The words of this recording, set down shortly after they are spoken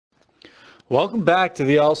Welcome back to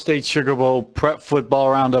the All-State Sugar Bowl Prep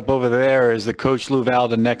Football Roundup. Over there is the Coach Lou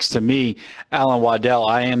Valda next to me, Alan Waddell.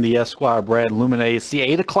 I am the Esquire Brad Luminais. It's the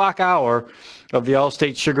 8 o'clock hour of the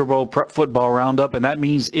All-State Sugar Bowl Prep Football Roundup, and that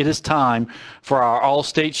means it is time for our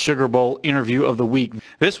All-State Sugar Bowl interview of the week.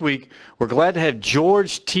 This week, we're glad to have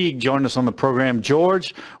George Teague join us on the program.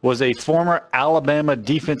 George was a former Alabama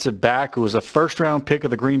defensive back who was a first-round pick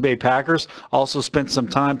of the Green Bay Packers, also spent some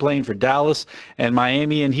time playing for Dallas and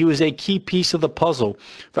Miami, and he was a key piece of the puzzle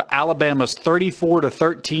for Alabama's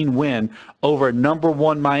 34-13 win over number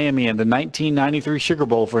 1 Miami in the 1993 Sugar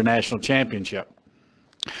Bowl for a national championship.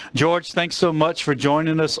 George, thanks so much for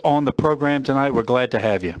joining us on the program tonight. We're glad to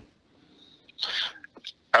have you.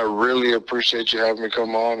 I really appreciate you having me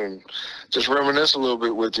come on and just reminisce a little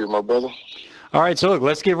bit with you, my brother. All right, so look,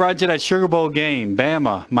 let's get right to that Sugar Bowl game.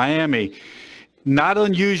 Bama, Miami. Not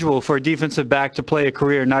unusual for a defensive back to play a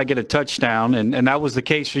career and not get a touchdown, and that was the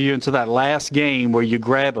case for you until that last game where you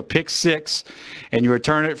grab a pick six and you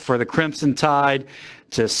return it for the Crimson Tide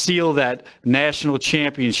to seal that national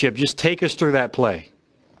championship. Just take us through that play.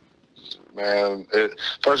 Man,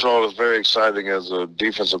 first of all, it's very exciting as a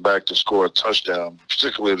defensive back to score a touchdown,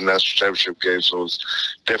 particularly in the national championship game. So it's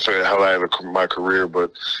definitely a highlight of my career.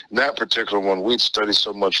 But in that particular one, we'd studied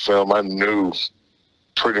so much film, I knew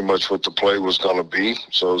pretty much what the play was going to be.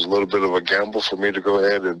 So it was a little bit of a gamble for me to go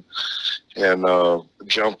ahead and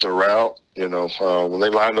jump the route. You know, when they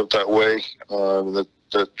lined up that way, the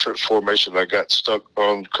trip formation, I got stuck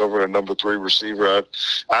on covering a number 3 receiver.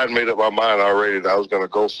 I had made up my mind already that I was going to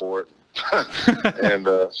go for it. And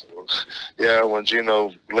yeah, when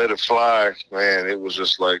Gino let it fly, man, it was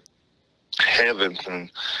just like heaven,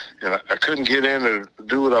 and I couldn't get in and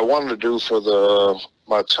do what I wanted to do for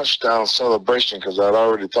my touchdown celebration because I'd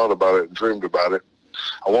already thought about it and dreamed about it.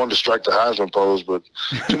 I wanted to strike the Heisman pose, but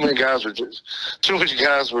too many guys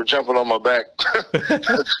were jumping on my back,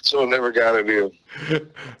 so I never got it in.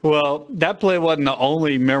 Well, that play wasn't the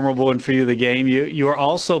only memorable one for you, the game. You were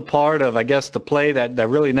also part of, I guess, the play that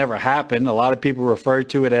really never happened. A lot of people refer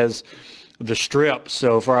to it as the strip.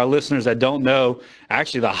 So for our listeners that don't know,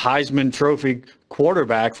 actually the Heisman Trophy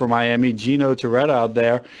quarterback for Miami, Gino Torretta out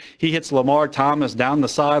there, he hits Lamar Thomas down the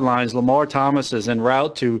sidelines. Lamar Thomas is en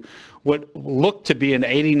route to what looked to be an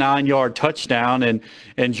 89-yard touchdown.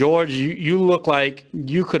 And George, you look like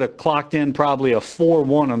you could have clocked in probably a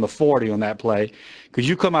 4-1 on the 40 on that play because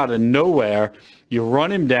you come out of nowhere, you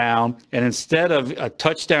run him down, and instead of a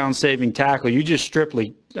touchdown-saving tackle, you just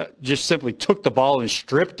simply took the ball and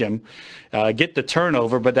stripped him, get the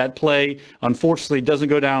turnover. But that play, unfortunately, doesn't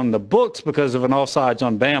go down in the books because of an offsides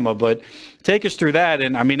on Bama. But take us through that.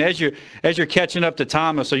 And, I mean, as you're catching up to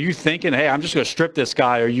Thomas, are you thinking, hey, I'm just going to strip this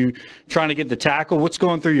guy? Are you trying to get the tackle? What's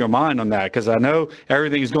going through your mind on that? Because I know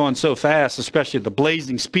everything is going so fast, especially at the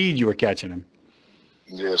blazing speed you were catching him.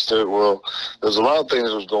 Yes, well, there's a lot of things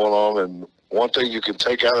that was going on, and one thing you can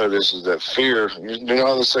take out of this is that fear. You know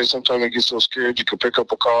how they say sometimes you get so scared you can pick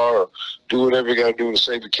up a car or do whatever you got to do to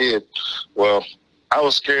save a kid. Well, I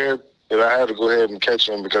was scared, and I had to go ahead and catch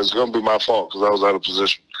him because it's going to be my fault because I was out of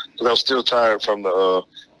position. Because I was still tired from the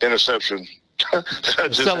interception.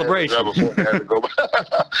 Celebration. So I had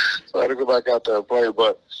to go back out there and play.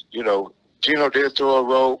 But, you know, Gino did throw a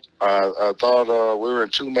rope. I thought we were in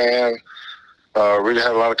 2-man. Really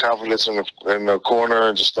had a lot of confidence in the corner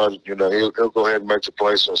and just thought, you know, he'll go ahead and make the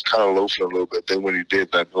play. So it's kind of loafing a little bit. Then when he did,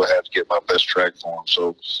 I knew I had to get my best track for him.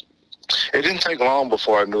 So it didn't take long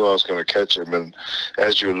before I knew I was going to catch him. And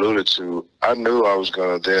as you alluded to, I knew I was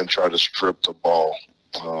going to then try to strip the ball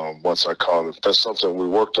once I caught it. That's something we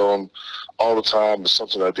worked on all the time. It's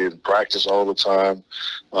something I did in practice all the time.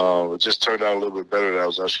 It just turned out a little bit better that I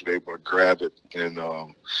was actually able to grab it and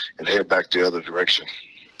head back the other direction.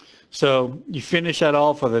 So you finish that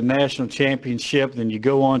off for the national championship, then you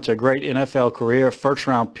go on to a great NFL career,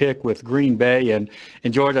 first-round pick with Green Bay. And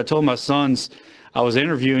George, I told my sons I was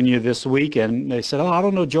interviewing you this week, and they said, oh, I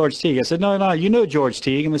don't know George Teague. I said, no, you know George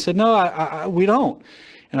Teague. And they said, no, we don't.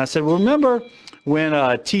 And I said, well, remember when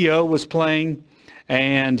T.O. was playing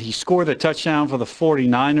and he scored the touchdown for the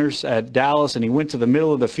 49ers at Dallas, and he went to the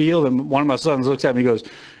middle of the field, and one of my sons looks at me and goes,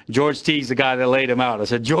 George Teague's the guy that laid him out. I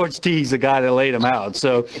said, George Teague's the guy that laid him out.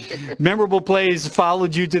 So memorable plays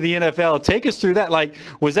followed you to the NFL. Take us through that. Like,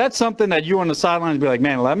 was that something that you were on the sidelines be like,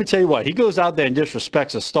 man, let me tell you what, he goes out there and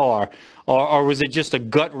disrespects a star, or was it just a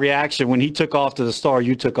gut reaction when he took off to the star,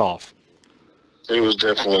 you took off? It was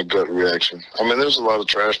definitely a gut reaction. I mean, there's a lot of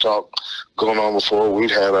trash talk going on before.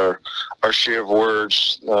 We'd had our share of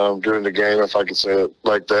words during the game, if I could say it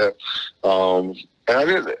like that. And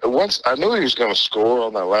I knew he was going to score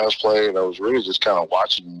on that last play, and I was really just kind of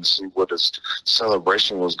watching him to see what his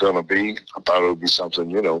celebration was going to be. I thought it would be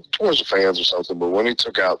something, towards the fans or something. But when he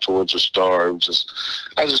took out towards the star, I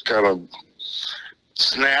just kind of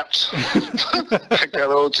snapped like that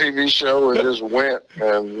old TV show and just went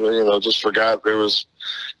and, just forgot there was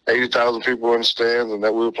 80,000 people in the stands and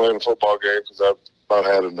that we were playing a football game because I about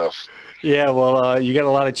had enough. Yeah, well, you got a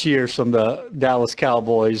lot of cheers from the Dallas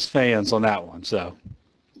Cowboys fans on that one. So,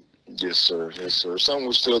 yes, sir. Yes, sir. Something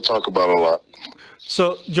we still talk about a lot.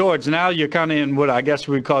 So, George, now you're kind of in what I guess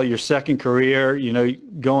we would call your second career,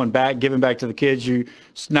 going back, giving back to the kids. You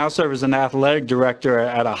now serve as an athletic director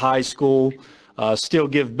at a high school, still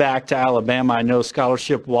give back to Alabama, I know,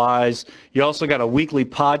 scholarship-wise. You also got a weekly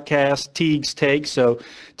podcast, Teague's Take. So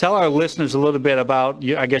tell our listeners a little bit about,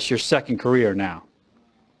 I guess, your second career now.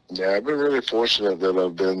 Yeah, I've been really fortunate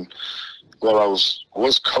that I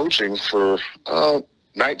was coaching for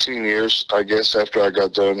 19 years, I guess, after I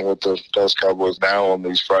got done with the Dallas Cowboys now on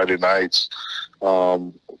these Friday nights.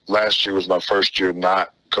 Last year was my first year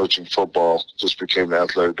not coaching football, just became the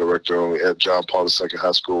athletic director only at John Paul II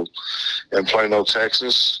High School in Plano,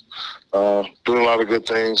 Texas. Doing a lot of good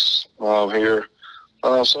things here.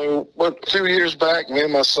 A few years back, me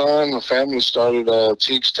and my son, the family started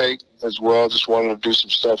Teague's Take as well. Just wanted to do some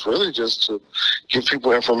stuff, really just to give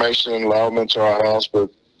people information and allow them into our house, but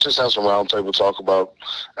just have some roundtable talk about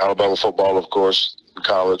Alabama football, of course,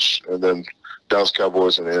 college, and then Dallas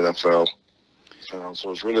Cowboys and the NFL. So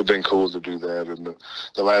it's really been cool to do that. And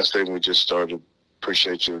the last thing we just started,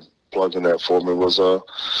 appreciate you plugging that for me, was the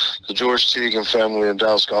George Teague and Family and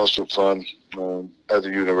Dallas Scholarship Fund at the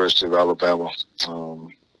University of Alabama.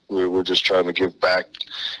 We're just trying to give back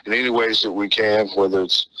in any ways that we can, whether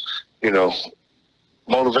it's,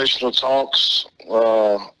 motivational talks,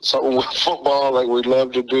 something with football like we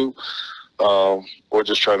love to do, or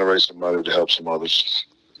just trying to raise some money to help some others.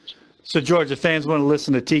 So, George, if fans want to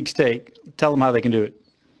listen to Teague's Take, tell them how they can do it.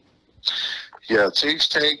 Yeah, Teague's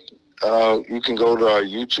Take, you can go to our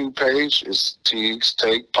YouTube page. It's Teague's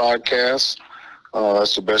Take Podcast.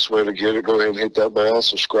 That's the best way to get it. Go ahead and hit that bell,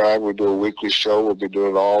 subscribe. We do a weekly show. We'll be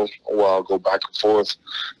doing it all a while, go back and forth.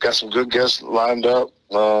 Got some good guests lined up.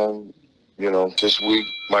 This week,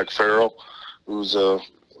 Mike Farrell, who's a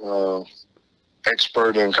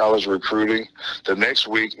expert in college recruiting. The next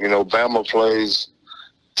week, Bama plays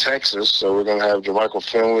Texas, so we're going to have Jermichael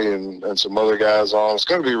Finley and some other guys on. It's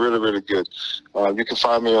going to be really, really good. You can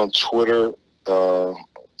find me on Twitter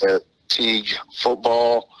at Teague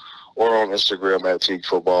Football or on Instagram at Teague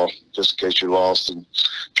Football, just in case you're lost and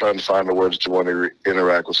trying to find a way that you want to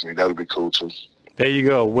interact with me. That would be cool, too. There you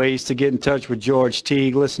go. Ways to get in touch with George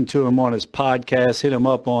Teague. Listen to him on his podcast. Hit him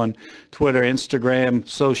up on Twitter, Instagram,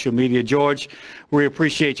 social media. George, we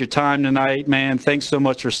appreciate your time tonight, man. Thanks so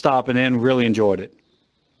much for stopping in. Really enjoyed it.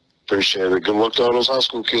 Appreciate it. Good luck to all those high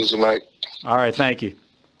school kids tonight. All right. Thank you.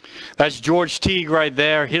 That's George Teague right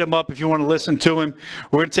there. Hit him up if you want to listen to him.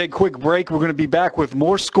 We're going to take a quick break. We're going to be back with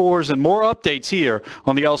more scores and more updates here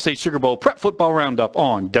on the All-State Sugar Bowl Prep Football Roundup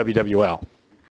on WWL.